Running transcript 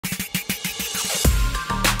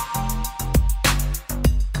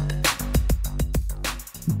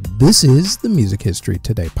This is the Music History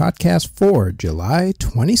Today podcast for July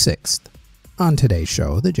 26th. On today's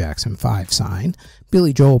show, the Jackson 5 sign,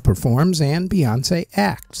 Billy Joel performs, and Beyonce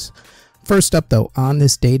acts. First up, though, on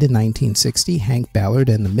this date in 1960, Hank Ballard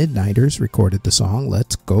and the Midnighters recorded the song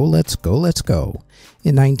Let's Go, Let's Go, Let's Go.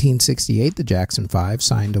 In 1968, the Jackson 5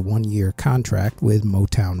 signed a one-year contract with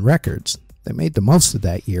Motown Records. They made the most of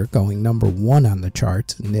that year, going number one on the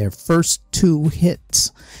charts in their first two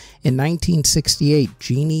hits. In 1968,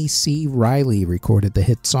 Jeannie C. Riley recorded the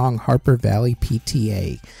hit song Harper Valley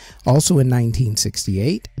P.T.A. Also in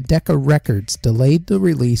 1968, Decca Records delayed the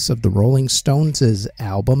release of the Rolling Stones'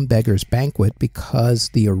 album Beggars Banquet because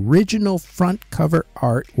the original front cover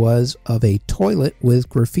art was of a toilet with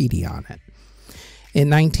graffiti on it.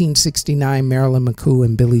 In 1969, Marilyn, McCoo,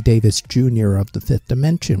 and Billy Davis Jr. of the Fifth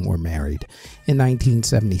Dimension were married. In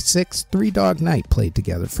 1976, Three Dog Night played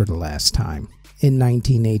together for the last time. In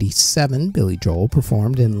 1987, Billy Joel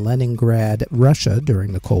performed in Leningrad, Russia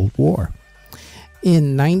during the Cold War.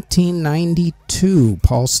 In 1992,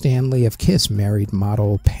 Paul Stanley of Kiss married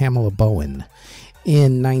model Pamela Bowen.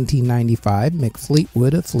 In 1995, Mick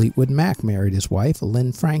Fleetwood of Fleetwood Mac married his wife,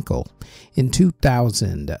 Lynn Frankel. In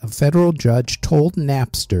 2000, a federal judge told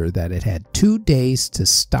Napster that it had 2 days to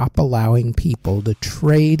stop allowing people to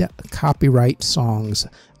trade copyright songs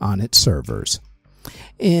on its servers.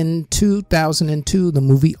 In 2002, the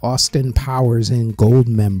movie Austin Powers in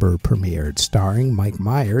Goldmember premiered, starring Mike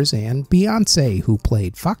Myers and Beyonce, who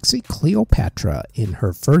played Foxy Cleopatra in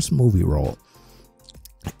her first movie role.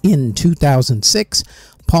 In 2006,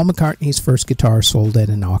 Paul McCartney's first guitar sold at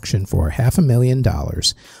an auction for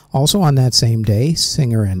 $500,000. Also on that same day,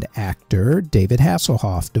 singer and actor David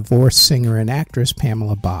Hasselhoff divorced singer and actress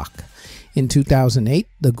Pamela Bach. In 2008,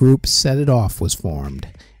 the group Set It Off was formed.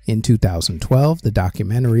 In 2012, the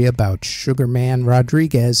documentary about Sugar Man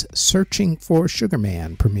Rodriguez, Searching for Sugar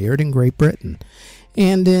Man, premiered in Great Britain.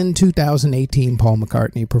 And in 2018, Paul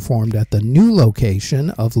McCartney performed at the new location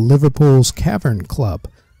of Liverpool's Cavern Club.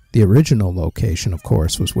 The original location, of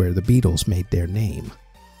course, was where the Beatles made their name.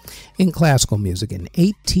 In classical music, in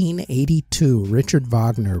 1882, Richard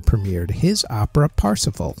Wagner premiered his opera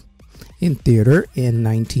Parsifal. In theater, in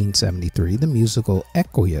 1973, the musical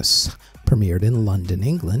Equus premiered in London,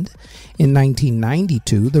 England. In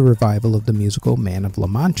 1992, the revival of the musical Man of La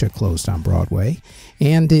Mancha closed on Broadway.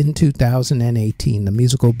 And in 2018, the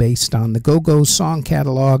musical based on the Go-Go song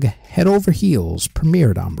catalog Head Over Heels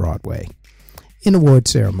premiered on Broadway. In award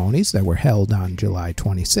ceremonies that were held on July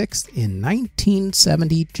 26th, in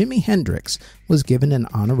 1970, Jimi Hendrix was given an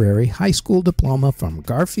honorary high school diploma from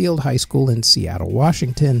Garfield High School in Seattle,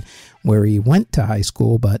 Washington, where he went to high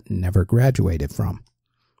school but never graduated from.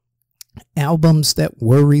 Albums that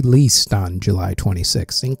were released on July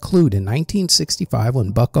 26 include in 1965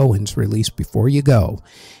 when Buck Owens released Before You Go.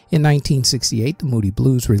 In 1968, the Moody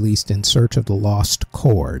Blues released In Search of the Lost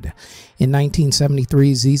Chord. In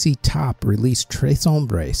 1973, ZZ Top released Tres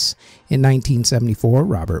Hombres. In 1974,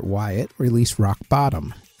 Robert Wyatt released Rock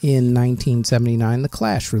Bottom. In 1979, The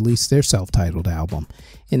Clash released their self-titled album.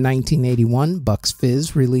 In 1981, Bucks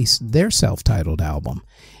Fizz released their self-titled album.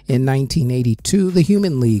 In 1982, The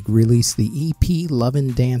Human League released the EP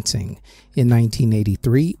Lovin' Dancing. In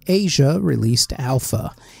 1983, Asia released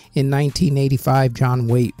Alpha. In 1985, John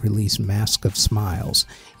Waite released Mask of Smiles.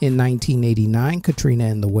 In 1989, Katrina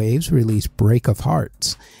and the Waves released Break of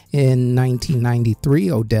Hearts. In 1993,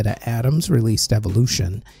 Odetta Adams released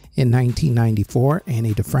Evolution. In 1994,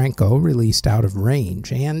 Annie DeFranco released Out of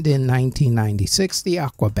Range. And in 1996, the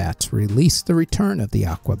Aquabats released The Return of the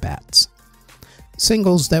Aquabats.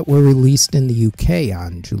 Singles that were released in the UK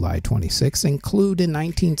on July 26 include in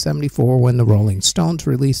 1974 when the Rolling Stones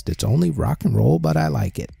released It's Only Rock and Roll But I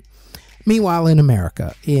Like It. Meanwhile, in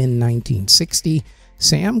America, in 1960,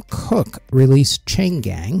 Sam Cooke released Chain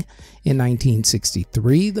Gang. In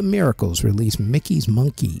 1963, The Miracles released Mickey's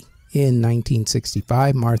Monkey. In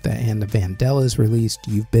 1965, Martha and the Vandellas released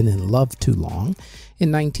You've Been in Love Too Long.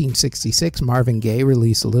 In 1966, Marvin Gaye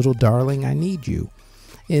released Little Darling, I Need You.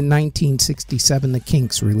 In 1967, the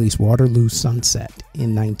Kinks released Waterloo Sunset.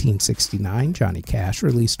 In 1969, Johnny Cash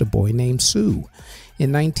released A Boy Named Sue.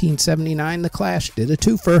 In 1979, The Clash did a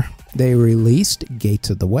twofer. They released Gates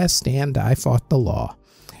of the West and I Fought the Law.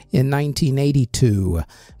 In 1982,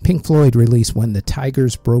 Pink Floyd released When the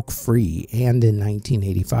Tigers Broke Free. And in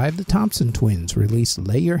 1985, the Thompson Twins released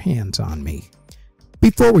Lay Your Hands on Me.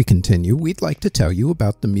 Before we continue, we'd like to tell you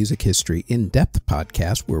about the Music History In-Depth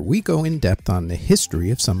podcast, where we go in-depth on the history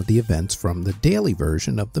of some of the events from the daily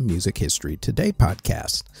version of the Music History Today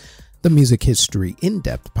podcast. The Music History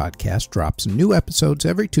In-Depth podcast drops new episodes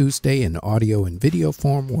every Tuesday in audio and video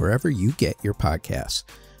form wherever you get your podcasts.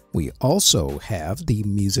 We also have the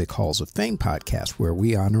Music Halls of Fame podcast, where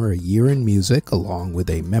we honor a year in music along with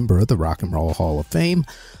a member of the Rock and Roll Hall of Fame,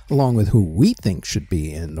 along with who we think should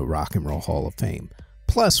be in the Rock and Roll Hall of Fame.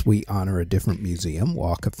 Plus, we honor a different museum,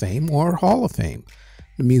 Walk of Fame, or Hall of Fame.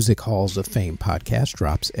 The Music Halls of Fame podcast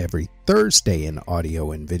drops every Thursday in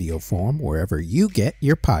audio and video form wherever you get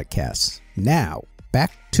your podcasts. Now,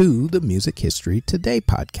 back to the Music History Today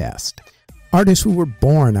podcast. Artists who were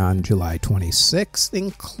born on July 26th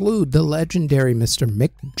include the legendary Mr. Mick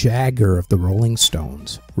Jagger of the Rolling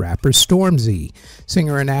Stones, rapper Stormzy,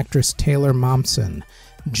 singer and actress Taylor Momsen,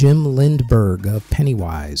 Jim Lindberg of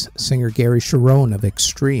Pennywise, singer Gary Cherone of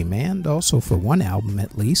Extreme, and also for one album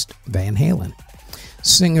at least, Van Halen.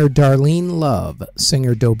 Singer Darlene Love,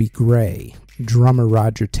 singer Dobie Gray, drummer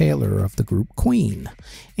Roger Taylor of the group Queen,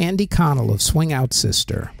 Andy Connell of Swing Out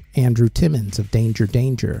Sister, Andrew Timmons of Danger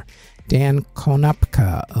Danger, Dan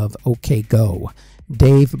Konopka of OK Go,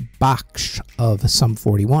 Dave Baksh of Sum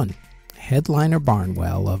 41, Headliner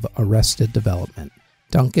Barnwell of Arrested Development,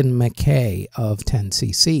 Duncan McKay of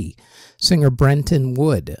 10cc, singer Brenton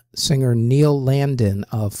Wood, singer Neil Landon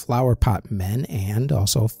of Flower Pot Men and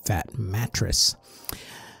also Fat Mattress,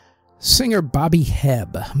 singer Bobby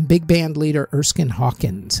Hebb, big band leader Erskine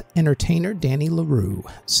Hawkins, entertainer Danny LaRue,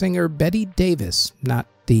 singer Betty Davis, not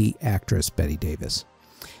the actress Betty Davis,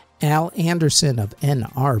 Al Anderson of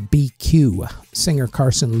NRBQ, singer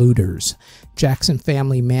Carson Luders, Jackson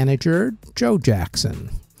family manager Joe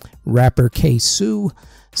Jackson, rapper K-Sue,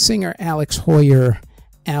 singer Alex Hoyer,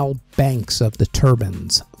 Al Banks of the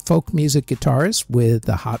Turbans, folk music guitarist with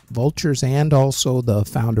the Hot Vultures and also the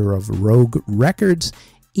founder of Rogue Records,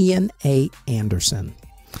 Ian A. Anderson,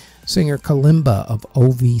 singer Kalimba of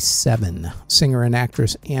OV7, singer and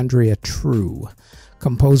actress Andrea True,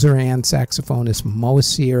 composer and saxophonist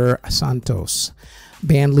Moacir Santos,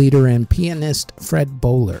 band leader and pianist Fred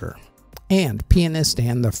Bowler, and pianist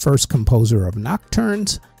and the first composer of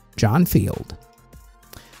Nocturnes, John Field.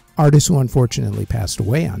 Artists who unfortunately passed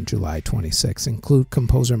away on July 26 include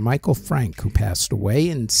composer Michael Frank, who passed away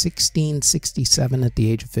in 1667 at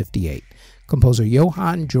the age of 58. Composer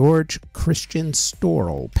Johann George Christian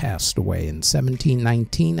Storl passed away in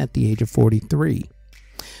 1719 at the age of 43.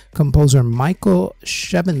 Composer Michael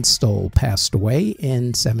Shevenstol passed away in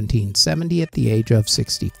 1770 at the age of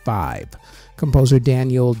 65. Composer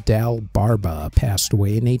Daniel Dal Barba passed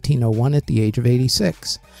away in 1801 at the age of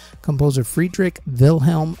 86. Composer Friedrich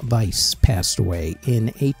Wilhelm Weiss passed away in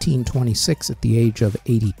 1826 at the age of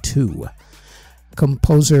 82.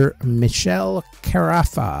 Composer Michel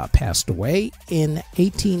Carafa passed away in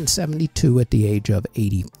 1872 at the age of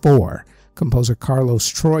 84. Composer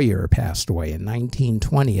Carlos Troyer passed away in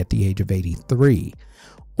 1920 at the age of 83.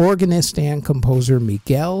 Organist and composer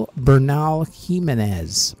Miguel Bernal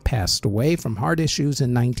Jimenez passed away from heart issues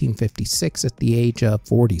in 1956 at the age of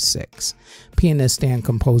 46. Pianist and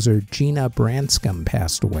composer Gina Branscombe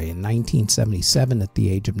passed away in 1977 at the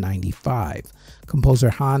age of 95. Composer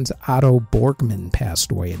Hans Otto Borgmann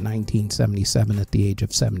passed away in 1977 at the age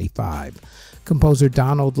of 75. Composer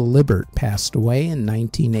Donald Libert passed away in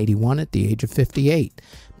 1981 at the age of 58.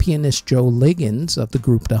 Pianist Joe Liggins of the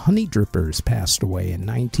group The Honey Drippers passed away in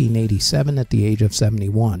 1987 at the age of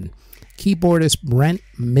 71. Keyboardist Brent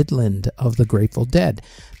Midland of the Grateful Dead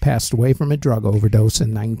passed away from a drug overdose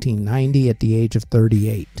in 1990 at the age of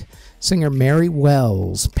 38. Singer Mary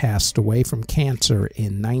Wells passed away from cancer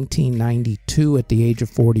in 1992 at the age of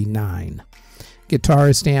 49.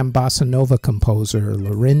 Guitarist and bossa nova composer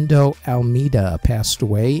Lorindo Almeida passed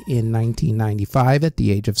away in 1995 at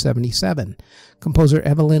the age of 77. Composer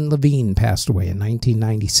Evelyn Levine passed away in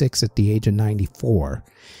 1996 at the age of 94.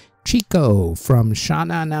 Chico from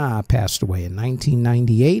Sha-Na-Na passed away in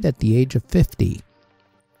 1998 at the age of 50.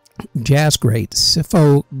 Jazz great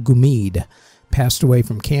Sifo Gumid passed away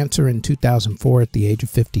from cancer in 2004 at the age of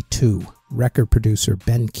 52. Record producer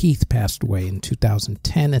Ben Keith passed away in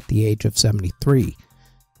 2010 at the age of 73.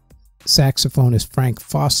 Saxophonist Frank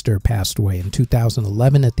Foster passed away in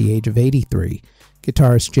 2011 at the age of 83.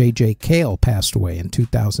 Guitarist J.J. Cale passed away in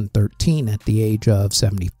 2013 at the age of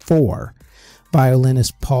 74.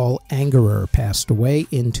 Violinist Paul Angerer passed away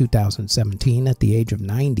in 2017 at the age of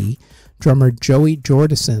 90. Drummer Joey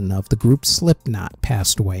Jordison of the group Slipknot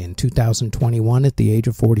passed away in 2021 at the age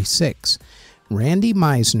of 46. Randy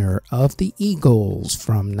Meisner of the Eagles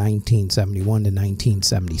from 1971 to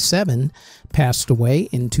 1977 passed away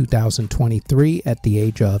in 2023 at the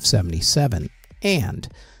age of 77. And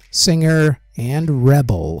singer and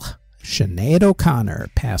rebel Sinead O'Connor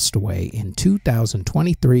passed away in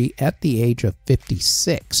 2023 at the age of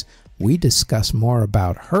 56. We discuss more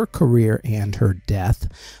about her career and her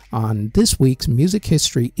death on this week's Music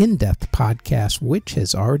History In-Depth podcast, which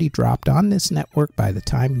has already dropped on this network by the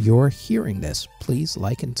time you're hearing this. Please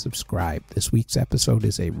like and subscribe. This week's episode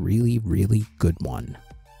is a really, really good one.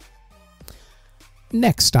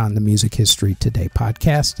 Next on the Music History Today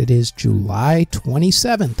podcast, it is July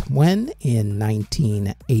 27th when, in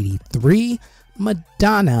 1983,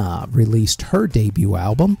 Madonna released her debut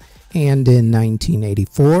album, and in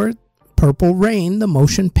 1984, Purple Rain, the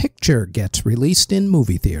motion picture, gets released in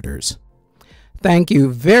movie theaters. Thank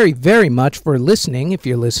you very, very much for listening if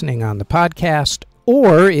you're listening on the podcast,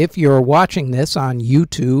 or if you're watching this on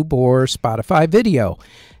YouTube or Spotify video.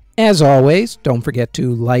 As always, don't forget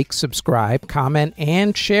to like, subscribe, comment,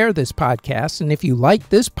 and share this podcast. And if you like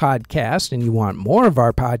this podcast and you want more of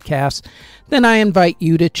our podcasts, then I invite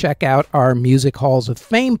you to check out our Music Halls of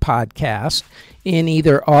Fame podcast in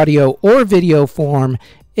either audio or video form.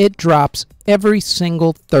 It drops every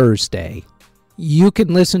single Thursday. You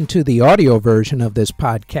can listen to the audio version of this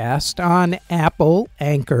podcast on Apple,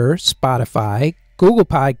 Anchor, Spotify, Google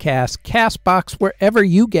Podcasts, CastBox, wherever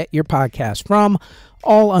you get your podcast from,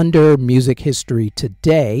 all under Music History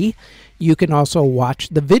Today. You can also watch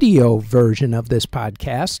the video version of this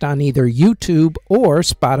podcast on either YouTube or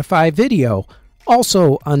Spotify video,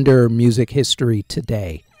 also under Music History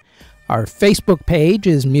Today. Our Facebook page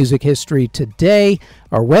is Music History Today.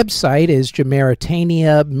 Our website is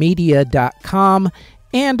jamaritaniamedia.com.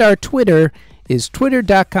 And our Twitter is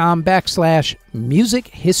twitter.com/Music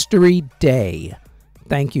History Day.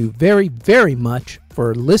 Thank you very, very much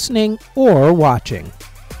for listening or watching.